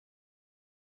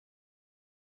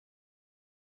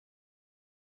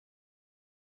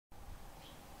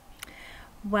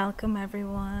Welcome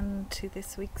everyone to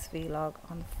this week's vlog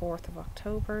on the 4th of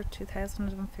October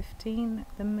 2015.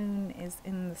 The moon is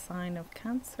in the sign of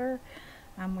Cancer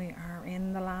and we are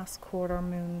in the last quarter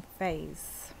moon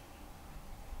phase.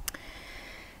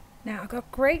 Now I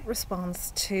got great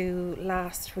response to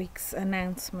last week's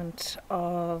announcement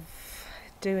of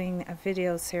doing a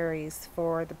video series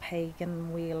for the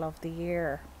Pagan Wheel of the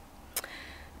Year,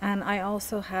 and I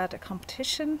also had a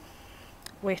competition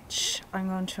which I'm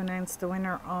going to announce the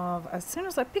winner of as soon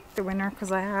as I pick the winner,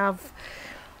 because I have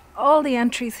all the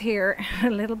entries here in a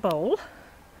little bowl.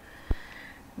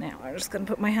 Now I'm just going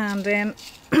to put my hand in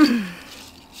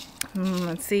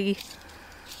and see,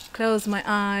 close my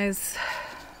eyes,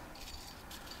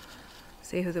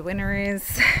 see who the winner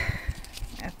is.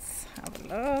 Let's have a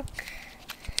look.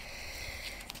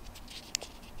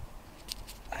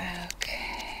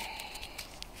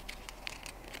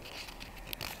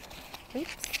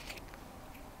 Oops.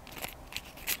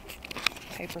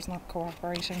 Paper's not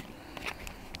cooperating.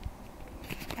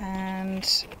 And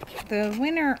the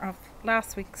winner of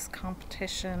last week's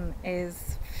competition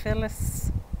is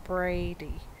Phyllis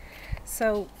Brady.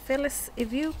 So Phyllis,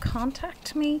 if you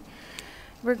contact me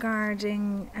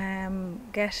regarding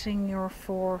getting your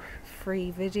 4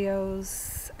 free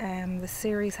videos, the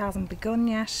series hasn't begun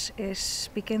yet. It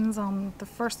begins on the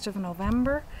 1st of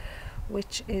November,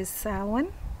 which is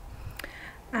Samhain.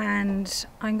 And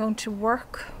I'm going to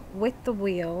work with the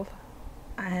wheel,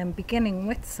 beginning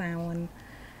with Samhain,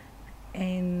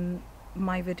 in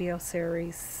my video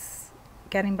series,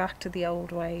 getting back to the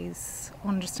old ways,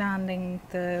 understanding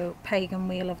the pagan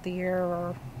wheel of the year,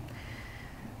 or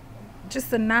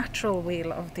just the natural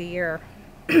wheel of the year.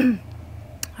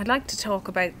 I'd like to talk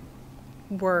about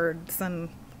words and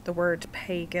the word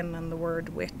pagan and the word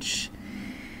witch.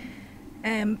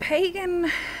 Pagan,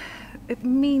 it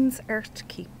means earth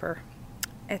keeper.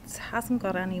 It hasn't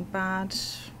got any bad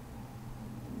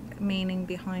meaning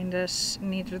behind it,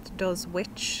 neither does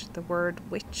witch. The word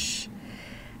witch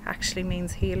actually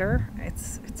means healer.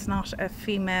 It's not a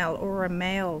female or a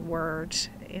male word.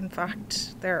 In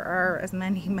fact, there are as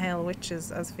many male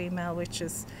witches as female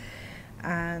witches,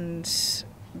 and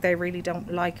they really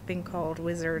don't like being called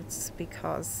wizards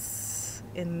because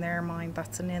in their mind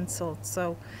that's an insult.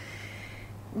 So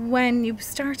when you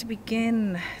start to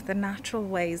begin the natural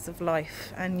ways of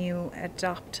life and you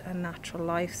adopt a natural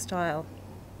lifestyle,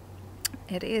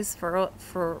 it is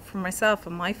for myself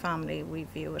and my family, we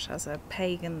view it as a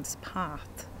pagan's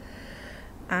path.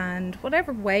 And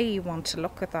whatever way you want to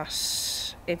look at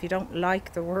that, if you don't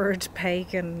like the word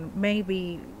pagan,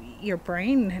 maybe your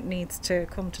brain needs to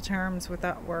come to terms with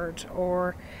that word,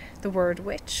 or the word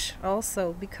witch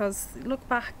also, because look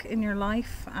back in your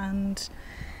life and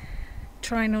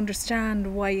try and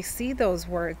understand why you see those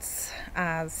words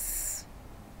as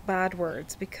bad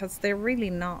words, because they're really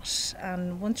not.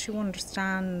 And once you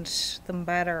understand them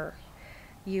better,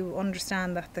 you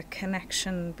understand that the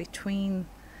connection between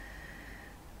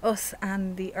us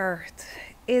and the earth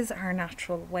is our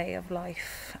natural way of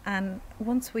life. And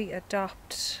once we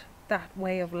adopt that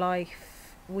way of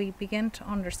life, we begin to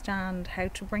understand how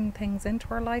to bring things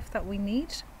into our life that we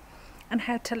need, and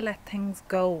how to let things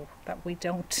go that we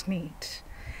don't need,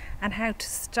 and how to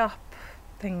stop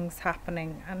things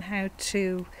happening, and how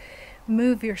to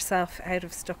move yourself out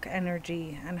of stuck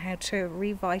energy, and how to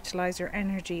revitalize your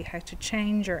energy, how to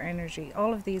change your energy.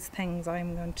 All of these things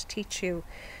I'm going to teach you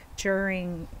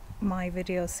during my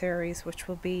video series, which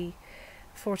will be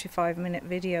a 45-minute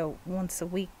video once a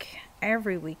week,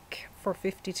 every week for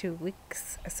 52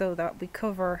 weeks, so that we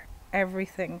cover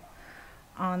everything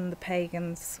on the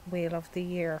Pagan's Wheel of the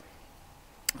Year.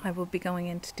 I will be going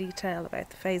into detail about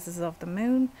the phases of the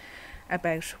moon,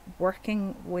 about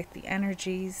working with the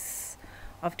energies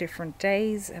of different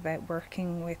days, about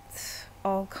working with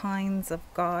all kinds of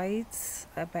guides,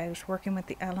 about working with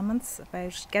the elements,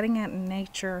 about getting out in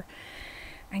nature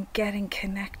and getting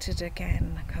connected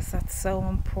again, because that's so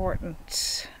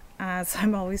important. As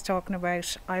I'm always talking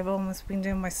about, I've almost been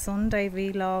doing my Sunday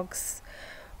vlogs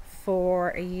for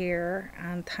a year,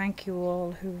 and thank you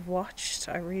all who've watched.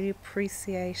 I really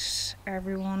appreciate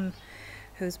everyone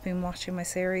who's been watching my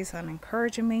series and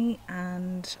encouraging me,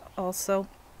 and also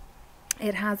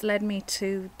it has led me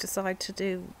to decide to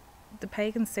do the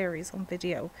pagan series on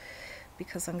video,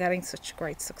 because I'm getting such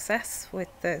great success with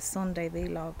the Sunday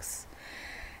vlogs.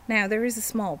 Now there is a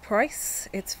small price,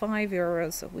 it's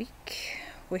 €5 a week,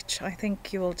 which I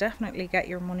think you will definitely get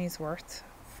your money's worth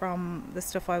from the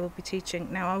stuff I will be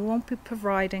teaching. Now I won't be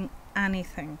providing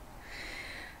anything.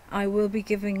 I will be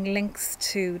giving links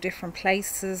to different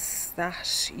places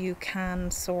that you can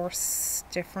source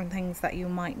different things that you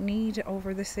might need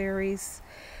over the series,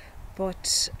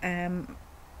 but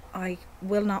I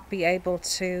will not be able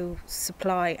to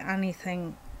supply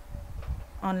anything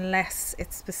unless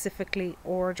it's specifically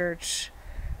ordered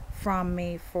from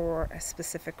me for a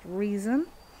specific reason.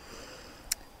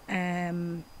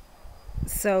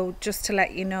 So just to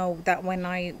let you know that when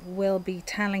I will be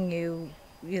telling you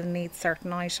you'll need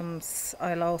certain items,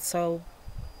 I'll also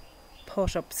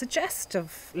put up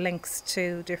suggestive links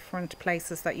to different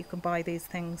places that you can buy these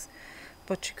things,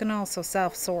 but you can also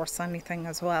self-source anything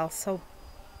as well, so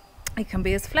it can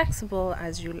be as flexible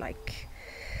as you like.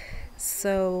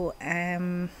 So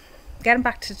getting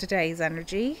back to today's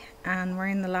energy, and we're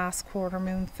in the last quarter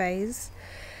moon phase.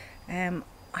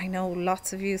 I know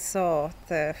lots of you saw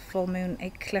the full moon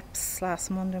eclipse last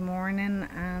Monday morning,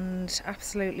 and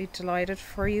absolutely delighted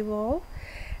for you all.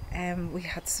 We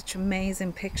had such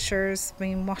amazing pictures,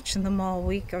 been watching them all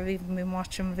week. I've even been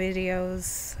watching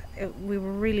videos. We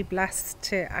were really blessed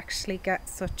to actually get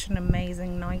such an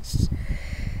amazing night.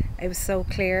 It was so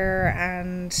clear,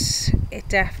 and it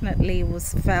definitely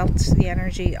was felt. The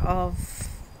energy of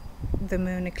the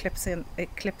moon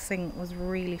eclipsing was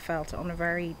really felt on a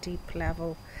very deep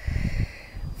level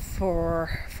for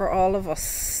all of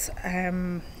us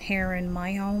here in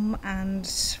my home, and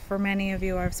for many of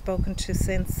you I've spoken to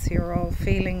since. You're all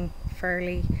feeling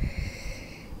fairly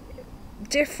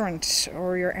different,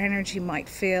 or your energy might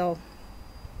feel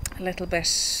a little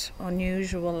bit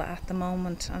unusual at the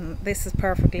moment, and this is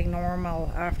perfectly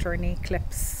normal after an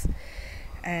eclipse.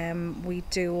 We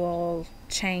do all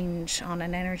change on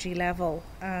an energy level,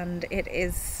 and it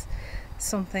is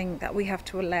something that we have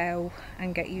to allow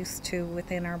and get used to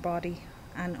within our body,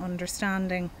 and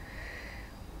understanding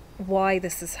why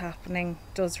this is happening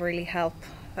does really help.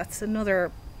 That's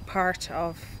another part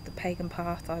of the pagan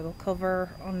path I will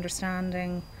cover,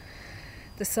 understanding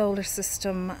the solar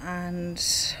system and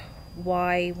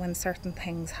why when certain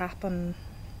things happen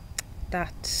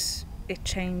that it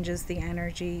changes the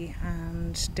energy,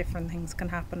 and different things can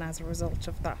happen as a result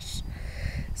of that.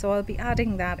 So I'll be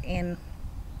adding that in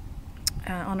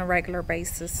on a regular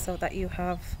basis, so that you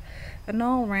have an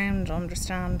all-round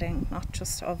understanding, not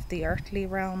just of the earthly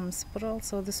realms but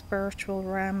also the spiritual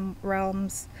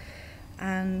realms,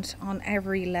 and on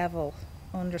every level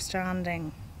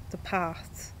understanding the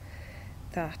path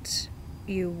that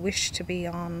you wish to be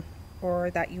on, or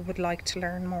that you would like to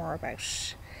learn more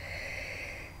about.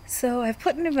 So I've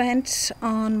put an event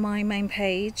on my main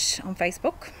page on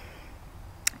Facebook.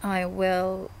 I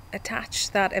will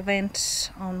attach that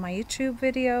event on my YouTube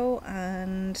video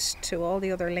and to all the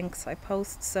other links I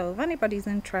post. So if anybody's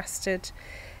interested,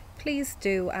 please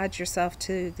do add yourself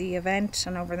to the event,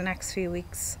 and over the next few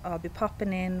weeks I'll be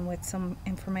popping in with some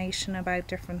information about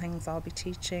different things I'll be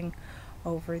teaching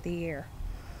over the year.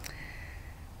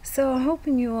 So I'm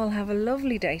hoping you all have a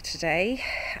lovely day today.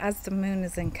 As the moon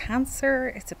is in Cancer,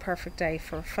 it's a perfect day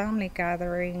for a family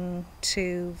gathering,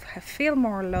 to feel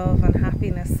more love and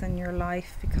happiness in your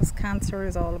life, because Cancer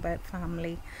is all about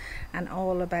family and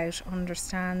all about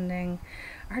understanding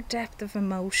our depth of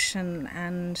emotion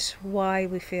and why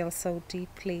we feel so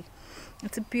deeply.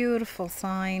 It's a beautiful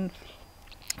sign.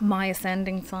 My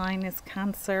ascending sign is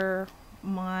Cancer.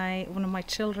 One of my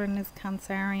children is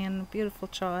Cancerian, a beautiful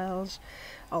child.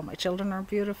 All my children are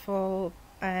beautiful,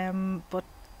 but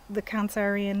the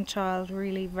Cancerian child,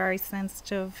 really very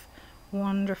sensitive,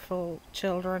 wonderful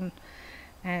children,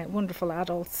 wonderful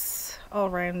adults, all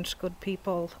around good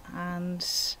people, and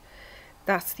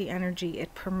that's the energy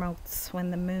it promotes when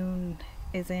the moon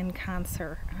is in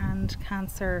Cancer. And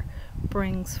Cancer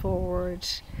brings forward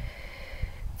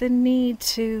the need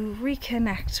to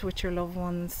reconnect with your loved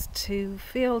ones, to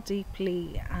feel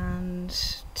deeply, and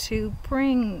to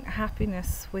bring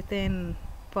happiness within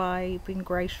by being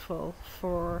grateful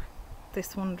for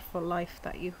this wonderful life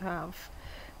that you have.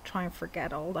 Try and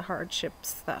forget all the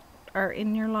hardships that are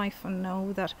in your life, and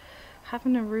know that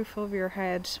having a roof over your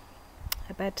head,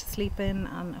 a bed to sleep in,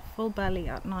 and a full belly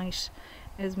at night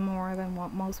is more than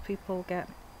what most people get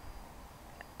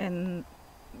in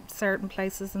certain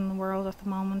places in the world at the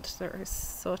moment. There is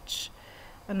such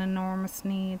an enormous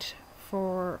need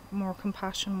for more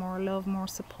compassion, more love, more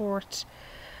support,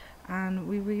 and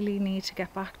we really need to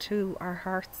get back to our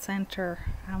heart center.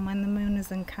 And when the moon is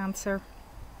in Cancer,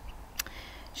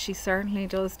 she certainly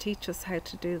does teach us how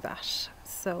to do that.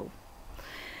 So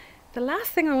the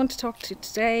last thing I want to talk to you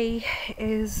today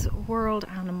is World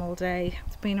Animal Day.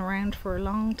 It's been around for a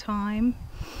long time,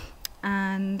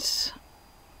 and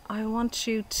I want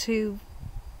you to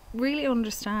really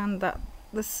understand that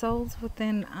the souls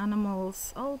within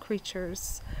animals, all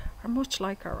creatures, are much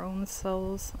like our own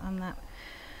souls, and that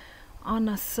on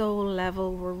a soul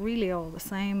level we're really all the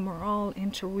same. We're all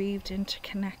interweaved,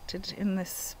 interconnected in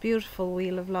this beautiful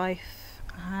wheel of life,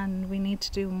 and we need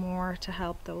to do more to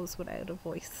help those without a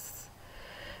voice.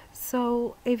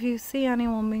 So if you see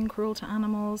anyone being cruel to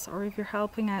animals, or if you're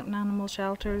helping out in animal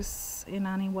shelters in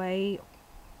any way,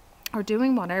 or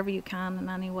doing whatever you can in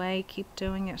any way, keep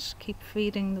doing it. Keep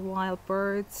feeding the wild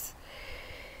birds.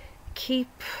 Keep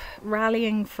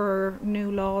rallying for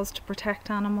new laws to protect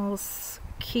animals.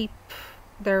 Keep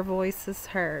their voices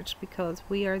heard, because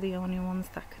we are the only ones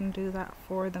that can do that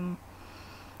for them.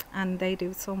 And they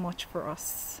do so much for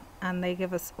us. And they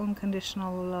give us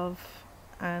unconditional love.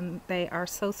 And they are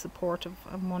so supportive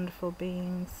and wonderful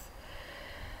beings.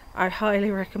 I highly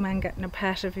recommend getting a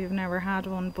pet if you've never had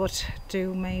one, but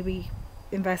do maybe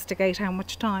investigate how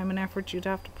much time and effort you'd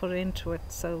have to put into it.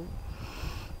 So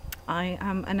I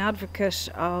am an advocate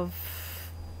of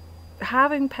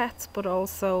having pets, but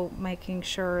also making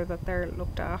sure that they're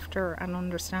looked after, and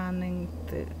understanding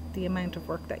the amount of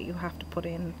work that you have to put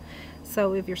in.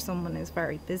 So if you're someone who's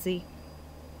very busy,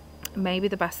 maybe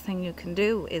the best thing you can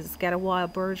do is get a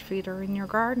wild bird feeder in your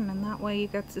garden, and that way you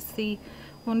get to see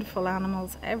wonderful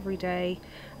animals every day,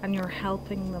 and you're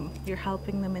helping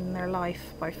them in their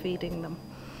life by feeding them,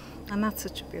 and that's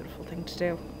such a beautiful thing to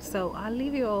do. So I'll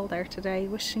leave you all there today,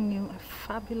 wishing you a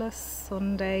fabulous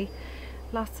Sunday,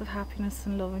 lots of happiness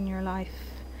and love in your life,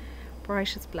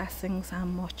 brightest blessings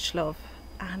and much love.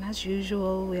 And as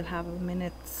usual, we'll have a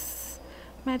minute's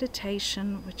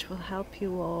meditation which will help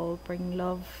you all bring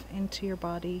love into your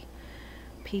body,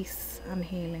 peace and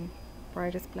healing.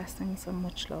 Brightest blessings and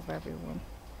much love, everyone.